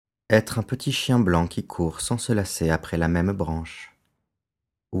Être un petit chien blanc qui court sans se lasser après la même branche,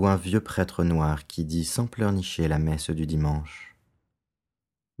 ou un vieux prêtre noir qui dit sans pleurnicher la messe du dimanche.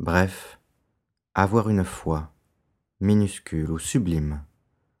 Bref, avoir une foi, minuscule ou sublime,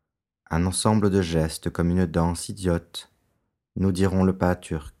 un ensemble de gestes comme une danse idiote, nous dirons le pas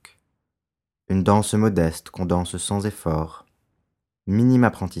turc, une danse modeste qu'on danse sans effort, minime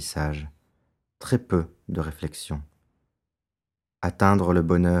apprentissage, très peu de réflexion. Atteindre le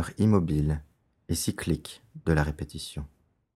bonheur immobile et cyclique de la répétition.